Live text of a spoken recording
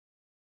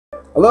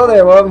Hello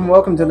there,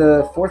 welcome to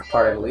the fourth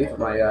part, I believe, of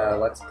my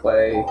Let's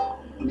Play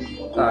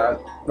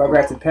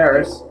Rugrats in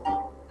Paris.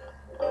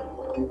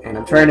 And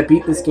I'm trying to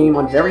beat this game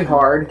on very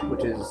hard,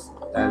 which is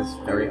as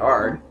very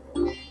hard.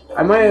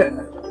 I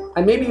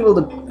may be able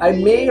to, I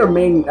may or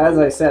may, as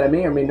I said, I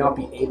may or may not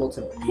be able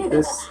to beat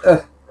this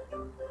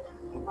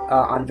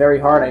on very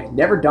hard. I've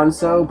never done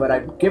so, but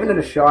I've given it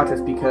a shot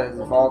just because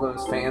of all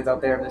those fans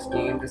out there of this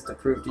game, just to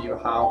prove to you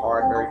how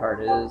hard very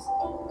hard is.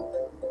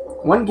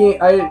 One game,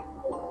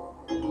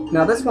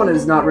 Now this one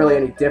is not really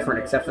any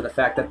different, except for the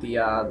fact that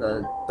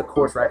the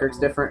course record's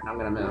different, and I'm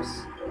gonna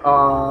miss.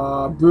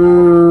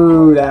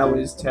 Boo! That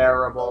was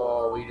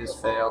terrible. We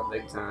just failed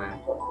big time.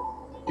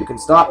 You can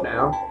stop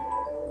now.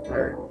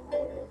 Alright.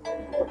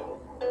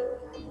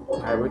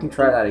 Alright, we can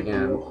try that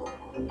again.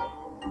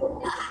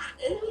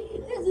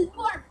 This is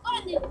more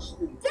fun than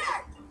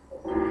dirt!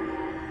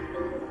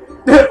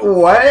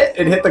 What?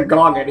 It hit the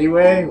gong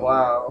anyway?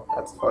 Wow,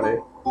 that's funny.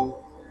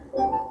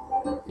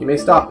 You may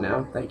stop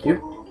now, thank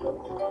you.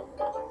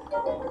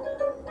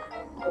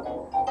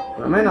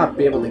 I might not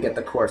be able to get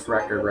the course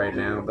record right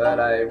now, but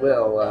I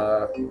will,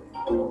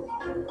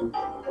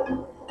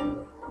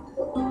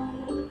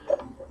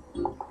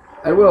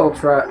 I will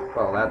try.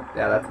 Well,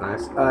 that's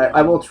nice.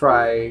 I will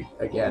try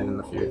again in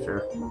the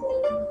future.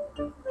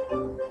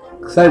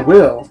 Because I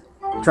will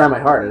try my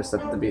hardest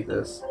to beat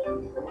this.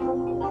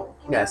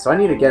 Yeah, so I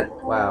need to get,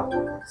 wow.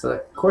 So the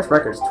course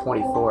record is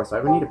 24, so I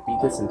would need to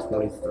beat this in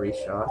 23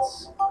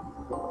 shots.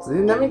 So,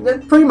 I mean,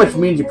 that pretty much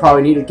means you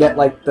probably need to get,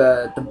 like,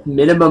 the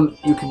minimum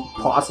you can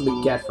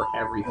possibly get for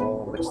every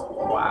hole, which,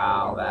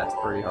 wow, that's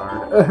pretty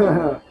hard.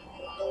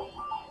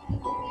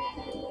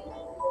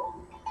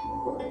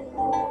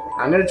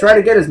 I'm going to try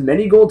to get as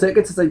many gold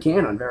tickets as I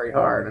can on very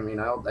hard. I mean,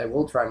 I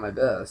will try my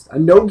best.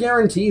 No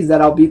guarantees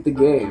that I'll beat the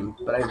game,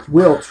 but I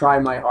will try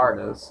my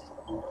hardest.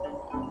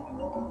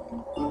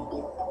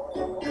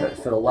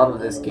 For the love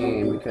of this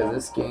game, because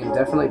this game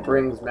definitely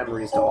brings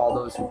memories to all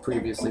those who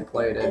previously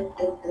played it.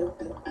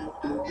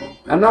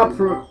 I'm not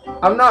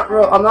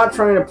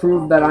trying to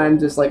prove that I'm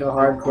just like a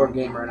hardcore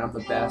gamer and I'm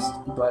the best,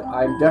 but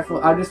I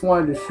just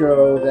wanted to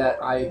show that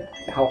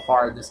how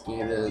hard this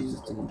game is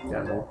just in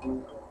general.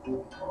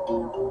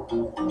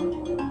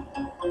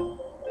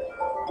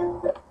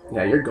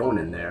 Yeah, you're going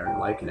in there and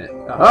liking it.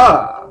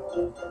 Aha!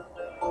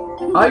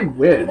 I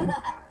win.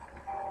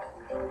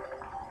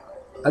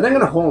 I think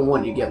in a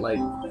hole-in-one you get like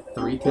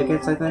 3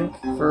 tickets, I think,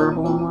 for a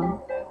hole-in-one.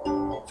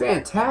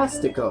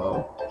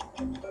 Fantastico!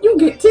 You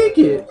get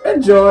ticket!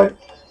 Enjoy!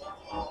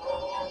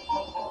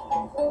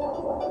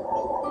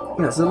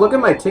 Yeah, so look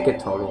at my ticket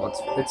total.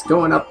 It's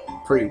going up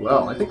pretty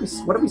well. I think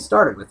what have we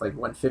started with? Like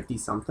 150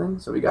 something?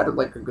 So we got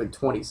like a good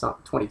 20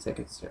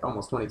 tickets here,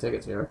 almost 20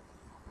 tickets here.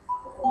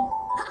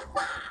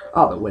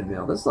 Oh, the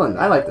windmill. This one,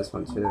 I like this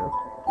one too.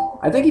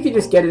 I think if you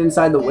just get it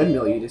inside the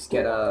windmill, you just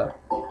get a.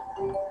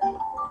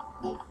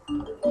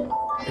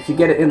 If you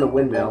get it in the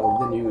windmill,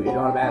 then it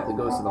automatically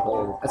goes to the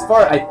hole. As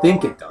far I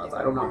think it does.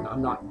 I don't know.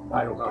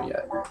 I don't know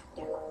yet.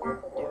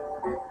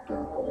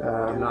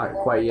 Not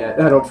quite yet.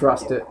 I don't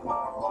trust it.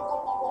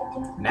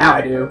 Now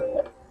I do.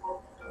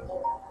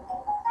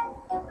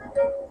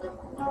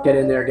 Get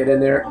in there. Get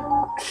in there.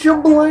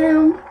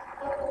 Shablam!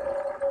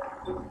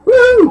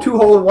 Woo! 2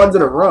 hole-in-ones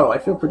in a row. I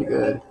feel pretty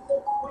good.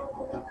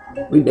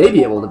 We may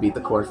be able to beat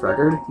the course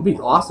record. It'd be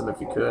awesome if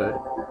we could.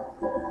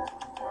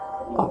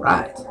 All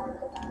right.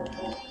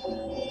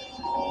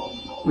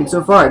 I mean,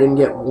 so far I didn't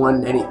get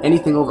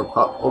anything over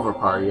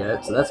par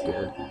yet, so that's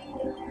good.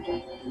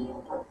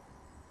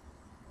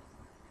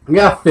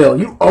 Yeah, Phil,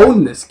 you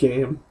own this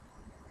game.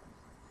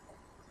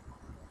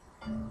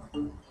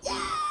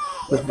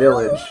 The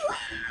village.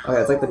 Oh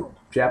yeah, it's like the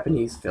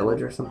Japanese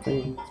village or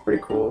something. It's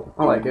pretty cool.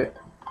 I like it.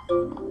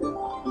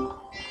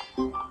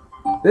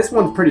 This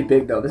one's pretty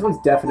big though. This one's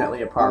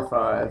definitely a par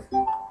 5.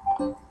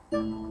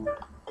 And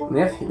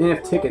they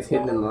have tickets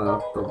hidden in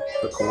the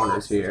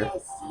corners here.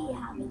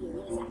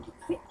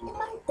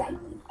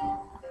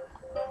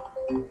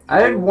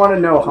 I want to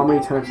know how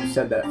many times you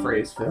said that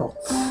phrase, Phil.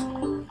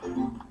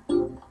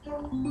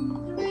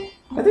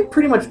 I think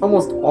pretty much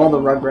almost all the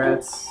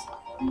Rugrats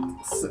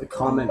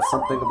comment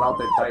something about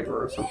their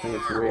diaper or something.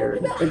 It's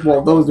weird.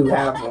 Well, those who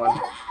have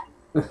one.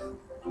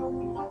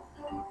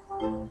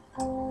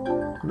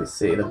 Let me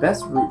see. The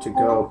best route to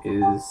go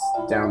is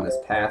down this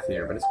path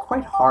here, but it's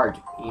quite hard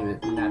to aim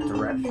it in that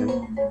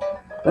direction.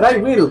 But I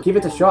will give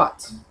it a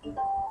shot.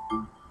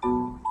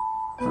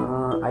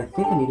 I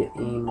think I need to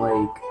aim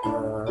like.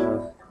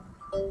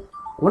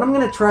 What I'm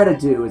gonna try to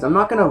do is I'm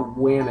not gonna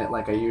wham it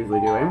like I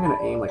usually do. I'm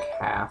gonna aim like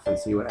half and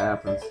see what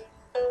happens.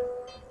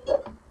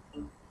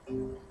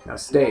 Now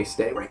stay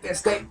right there,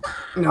 stay.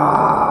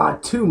 Ah,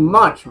 too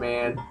much,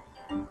 man.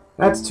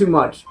 That's too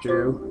much,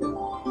 Drew.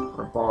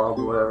 Or Bob,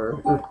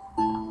 whatever.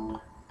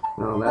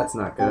 No, that's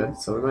not good.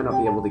 So we might not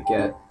be able to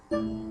get.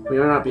 We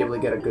might not be able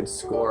to get a good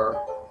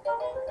score.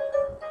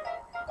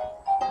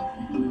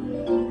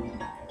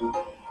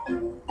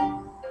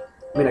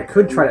 I mean, I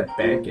could try to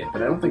bank it,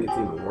 but I don't think it's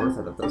even worth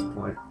it at this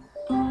point.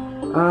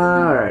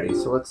 Alrighty,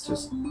 so let's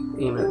just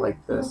aim it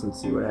like this and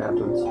see what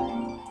happens.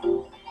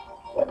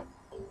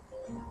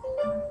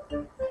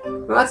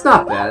 Well, that's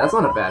not bad. That's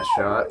not a bad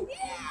shot.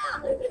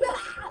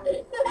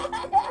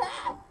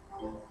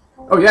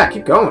 Oh yeah,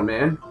 keep going,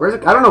 man. Where's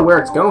it? I don't know where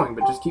it's going,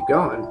 but just keep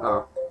going.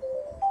 Oh,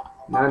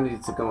 now it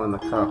needs to go in the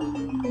cup.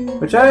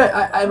 Which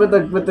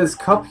with this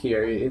cup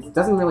here, it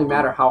doesn't really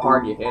matter how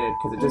hard you hit it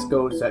because it just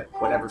goes at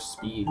whatever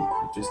speed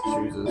it just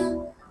chooses.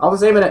 I'll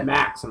just aim it at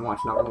max and watch.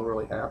 Nothing will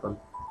really happen.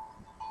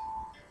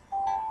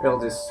 It'll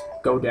just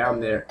go down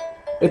there.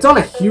 It's on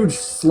a huge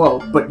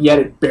slope, but yet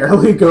it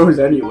barely goes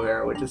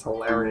anywhere, which is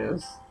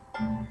hilarious.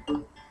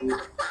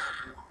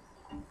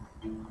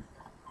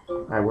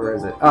 Alright, where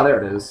is it? Oh,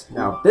 there it is.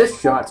 Now, this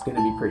shot's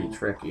gonna be pretty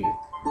tricky.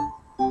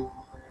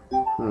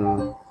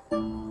 And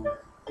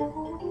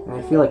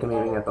I feel like I'm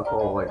aiming at the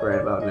hole, like, right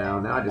about now.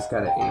 Now I just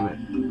gotta aim it.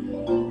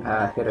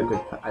 Hit a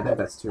good... I think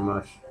that's too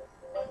much.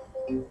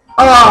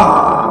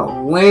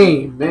 Oh,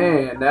 lame,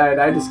 man.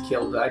 I just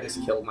killed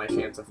my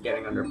chance of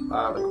getting under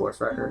the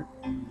course record.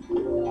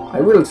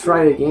 I will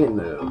try again,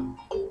 though.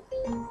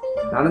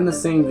 Not in the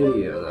same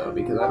video, though,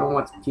 because I don't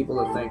want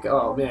people to think,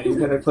 oh, man, he's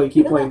gonna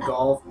keep playing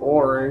golf.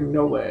 Boring.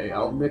 No way.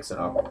 I'll mix it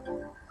up.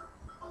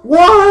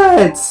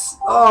 What?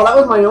 Oh, that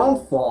was my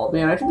own fault.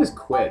 Man, I should just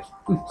quit.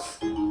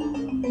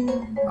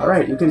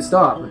 Alright, you can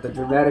stop with the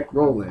dramatic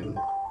rolling.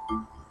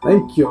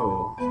 Thank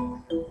you.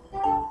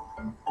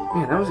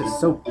 Man, that was just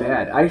so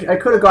bad. I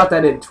could have got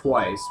that in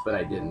twice, but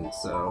I didn't,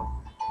 so...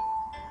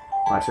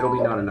 Watch, it'll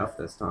be not enough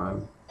this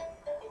time.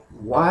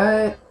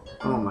 What?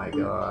 Oh my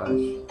gosh.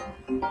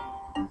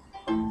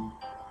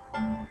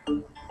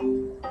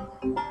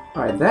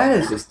 Alright, that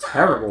is just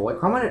terrible.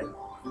 Like, how many...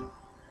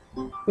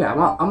 Yeah,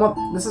 I'm up...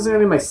 This is gonna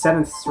be my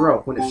 7th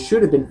stroke, when it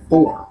should have been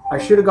 4. I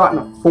should have gotten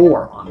a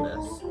 4 on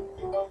this.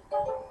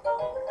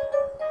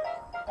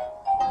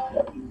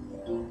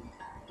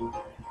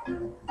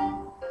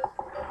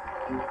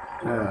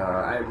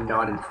 I'm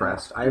not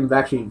impressed. I'm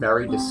actually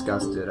very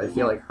disgusted. I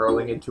feel like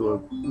hurling into a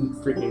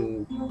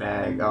freaking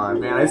bag. Oh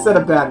man, I said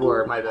a bad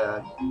word, my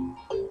bad.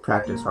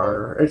 Practice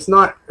harder. It's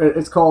not,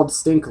 it's called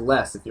stink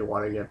less if you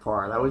want to get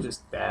par. That was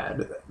just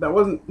bad. That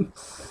wasn't...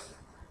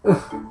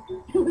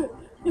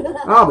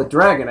 Oh, the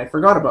dragon. I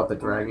forgot about the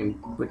dragon,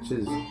 which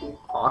is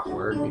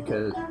awkward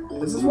because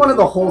this is one of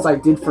the holes I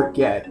did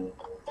forget.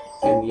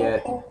 And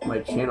yet, my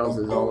channels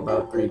is all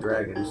about 3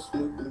 dragons.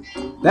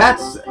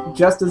 That's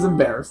just as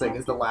embarrassing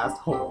as the last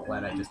hole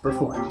that I just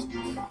performed.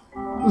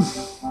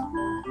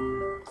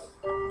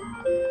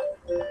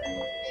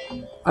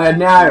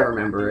 Now I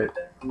remember it.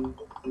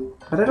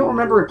 But I don't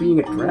remember it being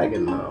a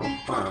dragon, though.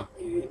 Wow.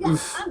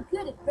 I'm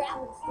good at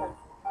grabbing stuff.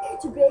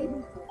 It's a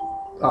baby.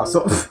 Oh,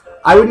 so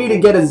I would need to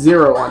get a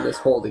 0 on this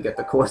hole to get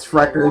the course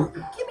record.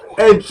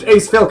 Hey,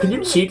 Ace Phil, can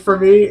you cheat for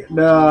me?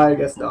 No, I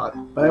guess not.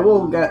 But I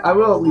will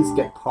at least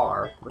get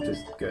par, which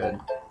is good.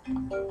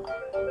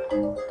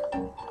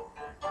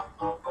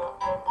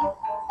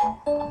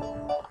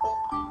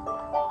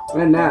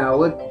 And now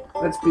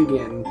let's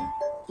begin.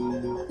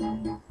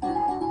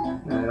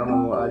 I don't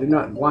know. I do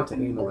not want to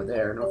aim over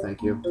there. No,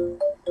 thank you.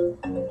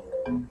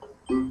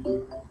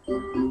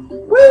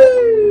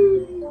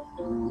 Woo!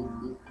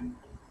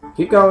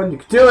 Keep going. You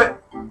can do it.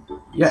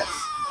 Yes.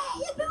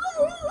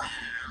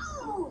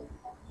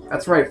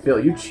 That's right, Phil.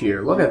 You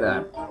cheer. Look at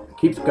that. It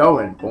keeps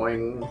going.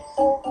 Boing,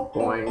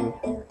 boing,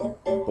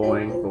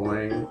 boing,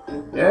 boing.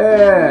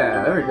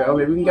 Yeah, there we go.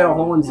 Maybe we can get a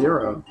hole in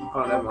 0.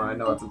 Oh, never mind.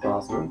 No, that's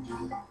impossible.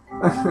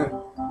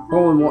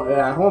 Hole in 1.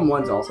 Yeah, hole in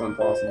 1's also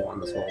impossible on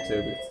this hole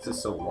too. It's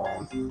just so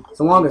long. It's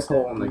the longest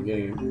hole in the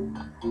game.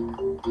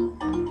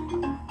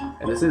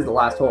 And this is the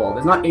last hole.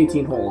 There's not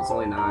 18 holes. It's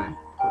only 9,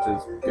 which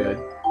is good.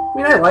 I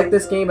mean, I like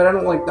this game, but I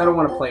don't want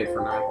to play it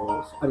for 9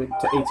 holes. I mean,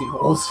 to 18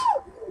 holes.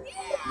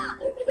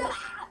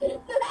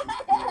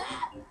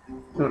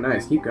 Oh,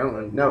 nice. Keep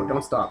going. No,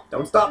 don't stop.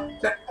 Don't stop.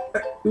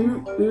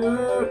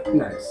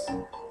 Nice.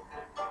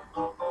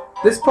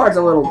 This part's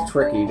a little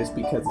tricky, just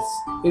because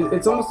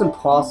it's almost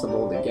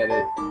impossible to get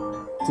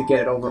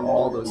it over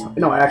all those.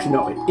 No, actually,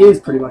 no. It is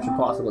pretty much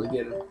impossible to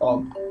get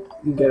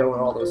over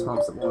all those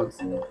humps at once.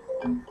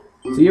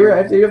 So you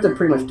have to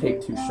pretty much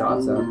take 2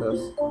 shots out of this.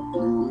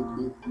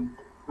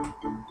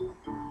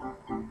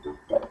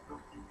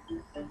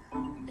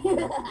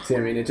 See, I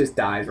mean, it just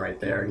dies right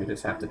there, and you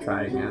just have to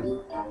try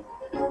again.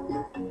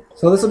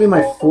 So this will be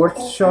my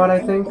 4th shot, I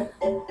think.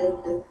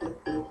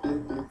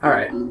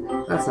 Alright,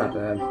 that's not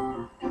bad.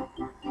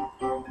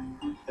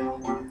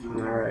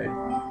 Alright.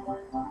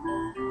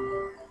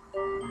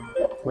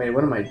 Wait,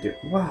 what am I doing?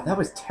 Wow, that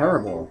was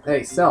terrible.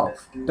 Hey,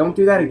 self, don't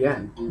do that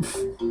again.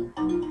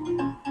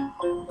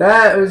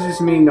 That was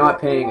just me not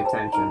paying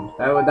attention.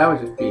 That was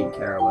just being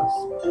careless.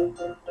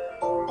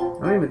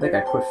 I don't even think I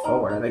pushed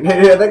forward. I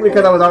think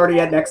because I was already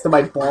next to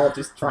my ball,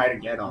 just tried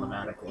again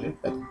automatically.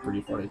 That's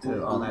pretty funny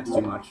too. Oh, that's too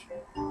much.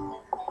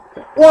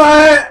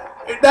 What?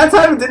 That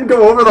time it didn't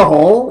go over the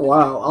hole?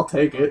 Wow, I'll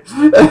take it.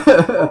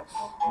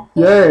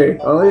 Yay.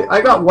 Well, I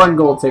got 1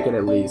 gold ticket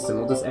at least, and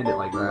we'll just end it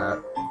like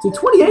that. See,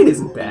 28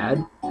 isn't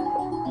bad.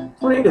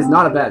 28 is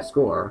not a bad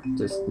score.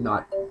 Just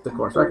not the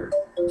course record.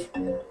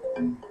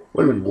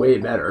 Would have been way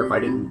better if I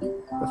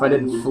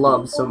didn't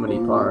flub so many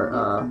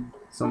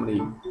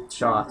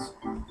shots.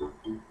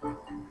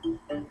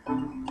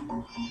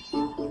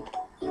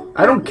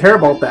 I don't care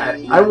about that.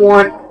 I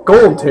want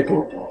gold ticket.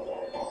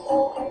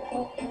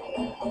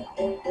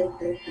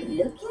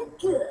 Looking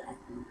good.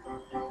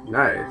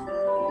 Nice.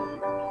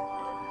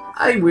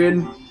 I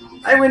win.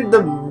 I win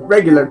the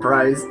regular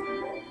prize.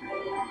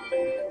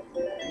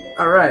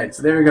 Alright,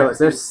 so there we go.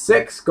 So there's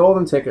 6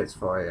 golden tickets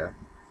for you.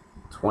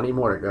 20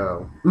 more to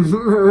go.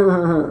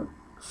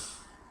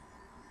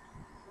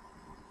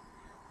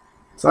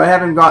 So I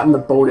haven't gotten the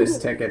bonus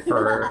ticket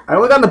for... I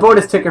only got the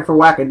bonus ticket for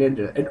Whack a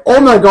Ninja. And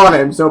oh my god, I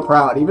am so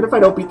proud. Even if I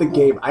don't beat the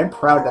game, I'm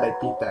proud that I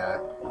beat that.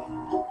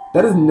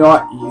 That is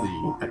not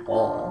easy at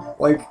all.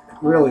 Like,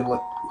 really,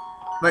 look.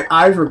 My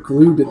eyes were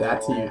glued to that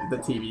the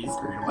TV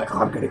screen. I'm like, oh,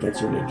 I'm gonna get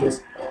you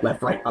ninjas.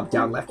 Left, right, up,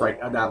 down, left, right,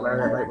 up, down,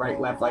 right, right,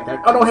 left, like,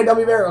 oh no, hey,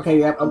 dummy bear. Okay,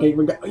 yeah, okay,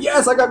 we got,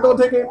 yes, I got gold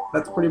ticket.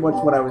 That's pretty much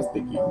what I was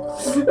thinking.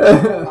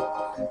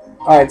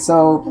 Alright,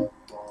 so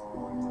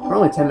we're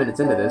only 10 minutes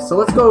into this, so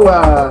let's go,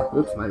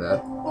 oops, my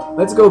bad.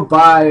 Let's go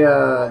buy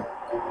a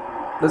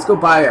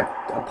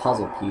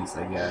puzzle piece,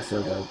 I guess.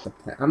 Or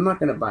I'm not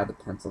gonna buy the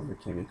pencil for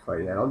Kimmy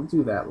quite yet. I'll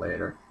do that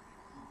later.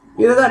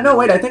 Either that, no,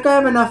 wait, I think I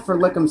have enough for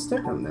Lick'em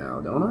Stick'em now,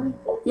 don't I?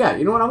 Yeah,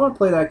 you know what, I want to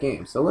play that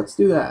game, so let's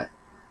do that.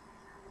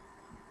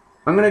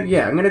 I'm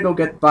gonna go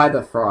buy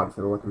the frog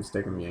for the Lick'em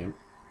Stick'em game.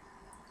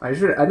 I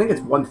think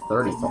it's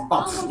 130.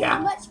 Oh,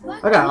 yeah.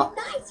 I got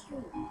it.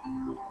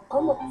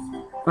 Oh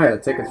yeah, the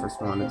tickets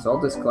responded, so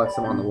I'll just collect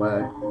some on the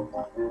way.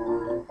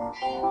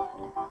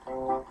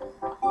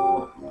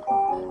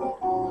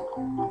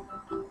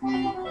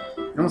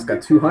 I almost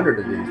got 200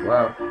 of these,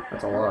 wow,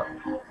 that's a lot.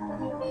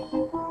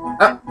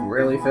 Oh,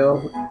 really,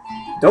 Phil?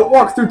 Don't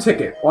walk through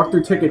ticket. Walk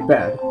through ticket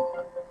bed.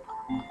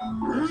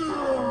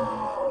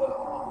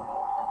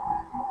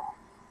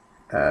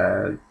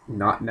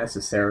 Not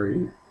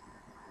necessary.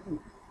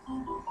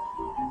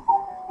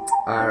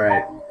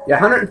 Alright. Yeah,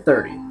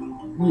 130.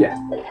 Yeah.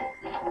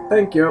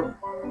 Thank you.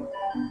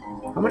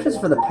 How much is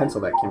for the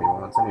pencil that Kimmy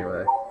wants,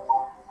 anyway?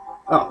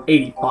 Oh,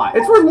 85.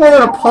 It's worth more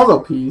than a puzzle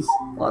piece.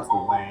 Well, that's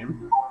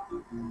lame.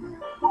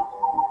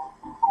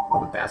 Oh,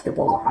 the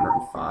basketball's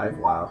 105?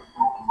 Wow.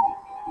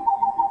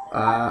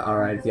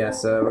 Alright, yeah,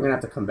 so we're gonna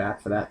have to come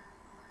back for that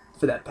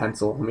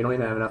pencil. We don't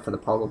even have enough for the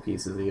puzzle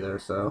pieces either,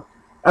 so...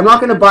 I'm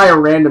not gonna buy a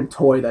random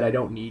toy that I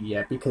don't need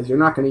yet, because you're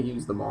not gonna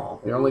use them all.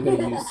 You're only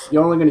gonna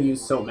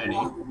use so many.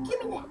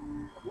 Give me that.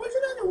 Where's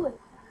another one?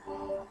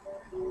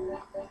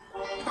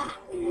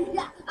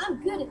 Yeah,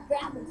 I'm good at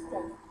grabbing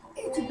stuff.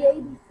 It's a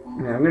baby.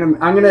 Yeah,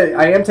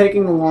 I am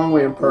taking the long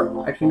way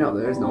actually, no,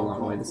 there is no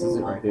long way. This is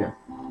it right here.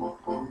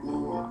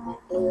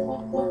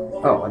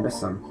 Oh, I missed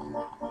some.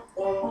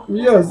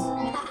 Yes!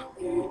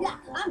 Yeah,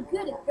 I'm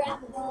good at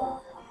grabbing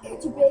stuff.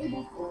 It's a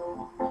baby.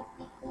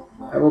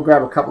 I will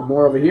grab a couple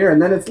more over here, and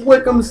then it's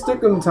Lick'em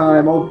Stick'em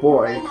time, oh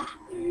boy.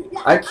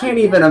 I can't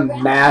even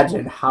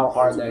imagine how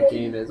hard that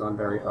game is on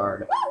very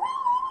hard.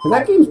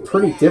 That game's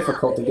pretty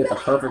difficult to get the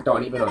perfect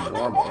on, even on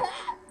normal.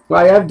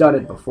 Well, I have done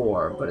it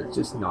before, but it's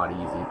just not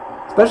easy.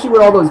 Especially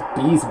with all those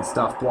bees and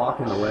stuff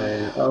blocking the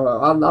way. Oh,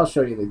 I'll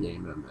show you the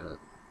game in a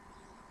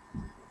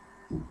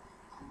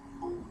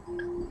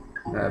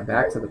minute.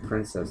 Back to the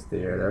Princess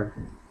Theater.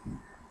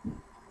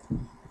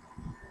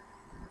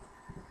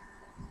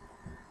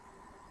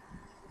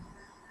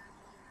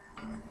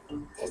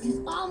 This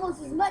is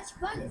almost as much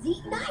fun as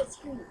eating ice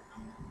cream.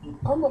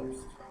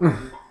 Almost.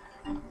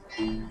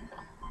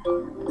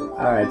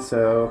 Alright,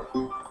 so...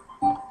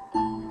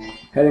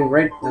 heading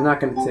right... I'm not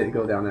going to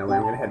go down that way.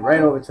 I'm going to head right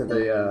over to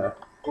the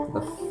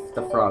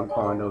frog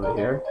pond over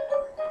here.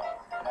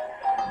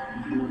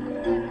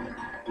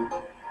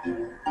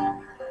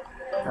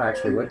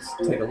 Actually, let's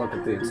take a look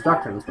at the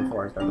instructions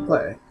before I start to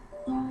play.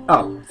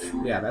 Oh,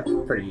 yeah, that's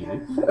pretty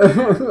easy.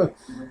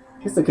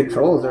 I guess the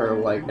controls are,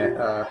 like,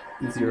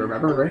 easy to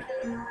remember, right?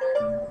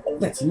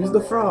 Let's use the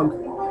frog,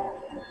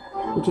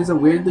 which is a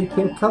weirdly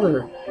pink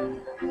color.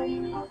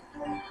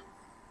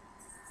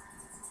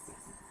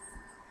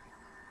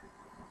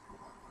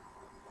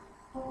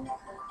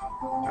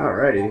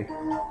 Alrighty.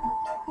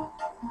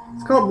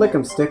 It's called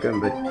Lick'em Stick'em,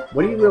 but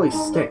what do you really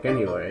stick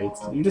anyway?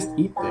 You just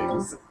eat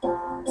things.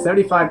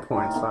 75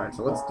 points. Alright,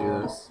 so let's do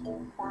this.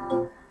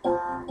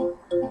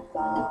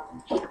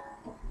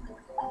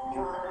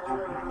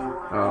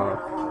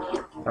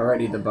 Oh.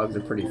 Already the bugs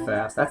are pretty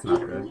fast. That's not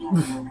good.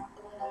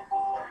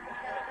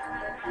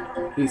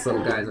 These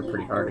little guys are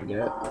pretty hard to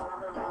get.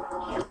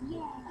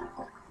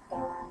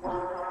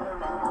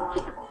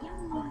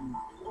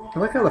 I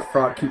like how the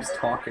frog keeps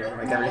talking,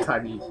 like every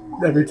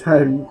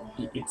time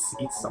he eats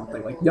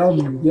something, like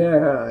yum,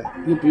 yeah,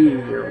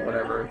 yippee, or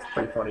whatever. It's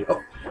pretty funny.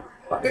 Oh,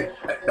 okay,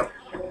 no.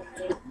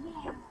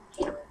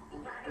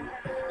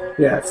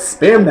 Yeah,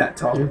 spam that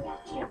tongue.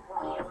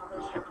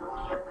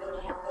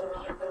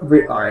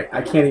 Alright,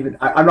 I can't even,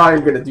 I'm not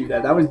even gonna do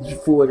that. That was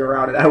just fooling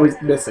around and I was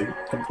missing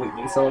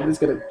completely, so I'm just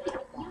gonna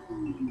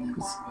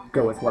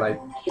go with what I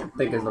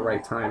think is the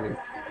right timing.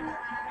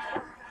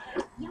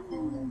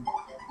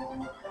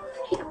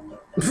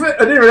 I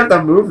didn't even have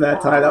to move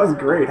that time. That was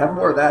great. Have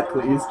more of that,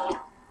 please.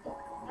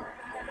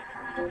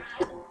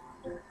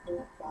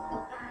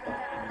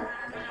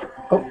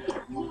 Oh.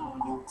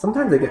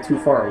 Sometimes they get too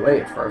far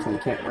away at first and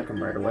you can't lick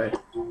them right away.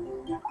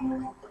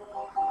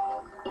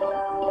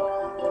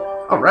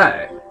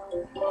 Alright.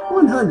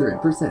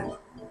 100%.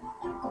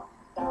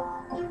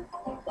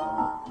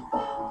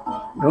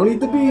 Don't eat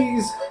the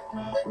bees.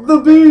 The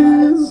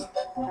bees!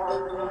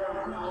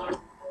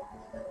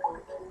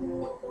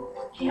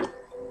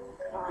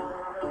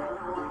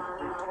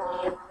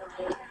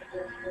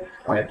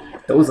 Oh yeah,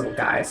 those little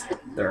guys.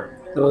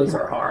 Those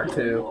are hard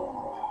too.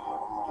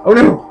 Oh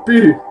no!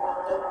 Bee!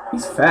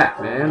 He's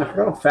fat, man. I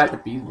forgot how fat the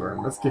bees were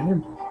in this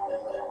game.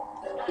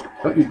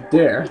 Don't you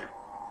dare.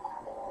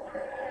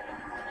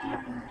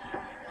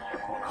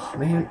 Oh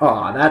man.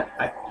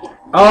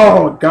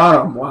 Oh,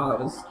 got him! Wow,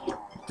 that was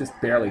just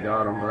barely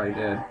got him, but I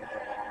did.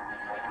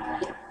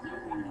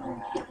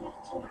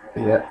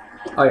 Yeah.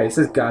 Oh yeah, he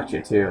says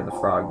gotcha too, the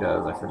frog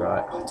does, I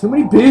forgot. Oh, too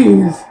many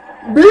bees!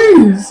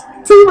 Bees!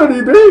 Too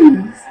many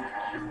bees!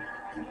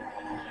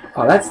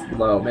 Oh, that's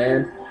low,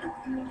 man.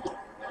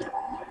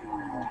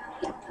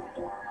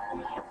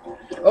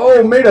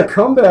 Oh, made a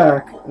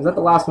comeback! Is that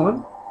the last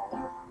one?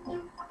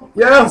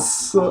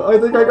 Yes! I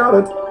think I got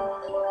it.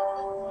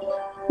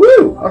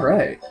 Woo!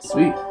 Alright,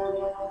 sweet.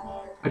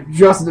 I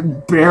just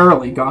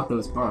barely got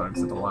those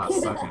bugs at the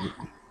last second.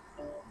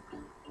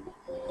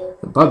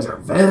 The bugs are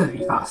very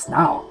fast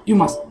now. You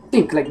must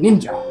think like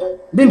ninja.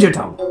 Ninja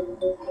tongue.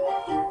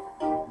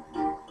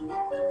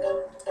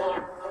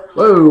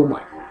 Whoa,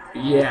 my.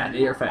 Yeah,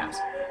 they are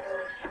fast.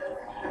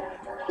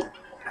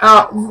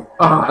 At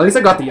least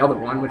I got the other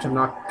one, which I'm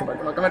not. Come on,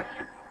 come on, come on.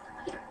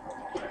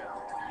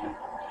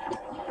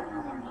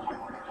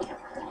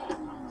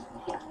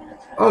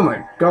 Oh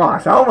my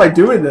gosh, how am I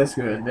doing this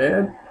good,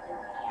 man?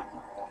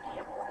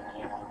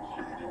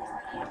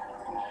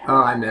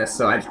 Oh, I missed,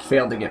 so I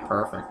failed to get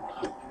perfect.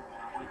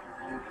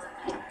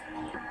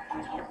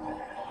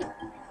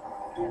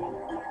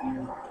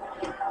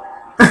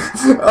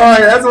 Oh,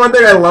 yeah, that's one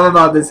thing I love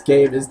about this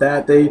game is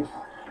that they.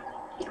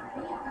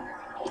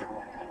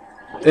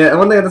 Yeah,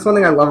 that's one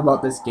thing I love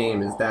about this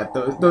game is that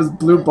those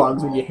blue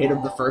bugs, when you hit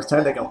them the first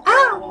time, they go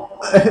ow.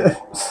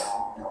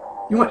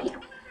 You want?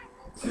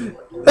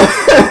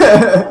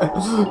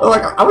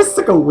 Like I was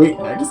sick of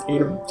waiting. I just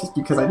ate him just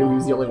because I knew he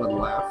was the only one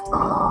left.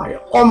 Ah, I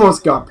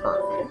almost got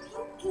perfect.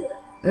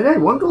 And hey,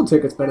 one gold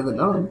ticket's better than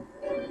none.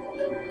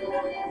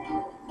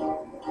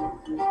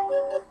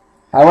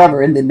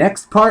 However, in the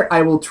next part,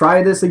 I will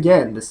try this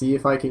again to see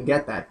if I can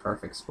get that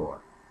perfect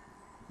score.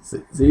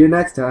 See you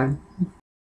next time.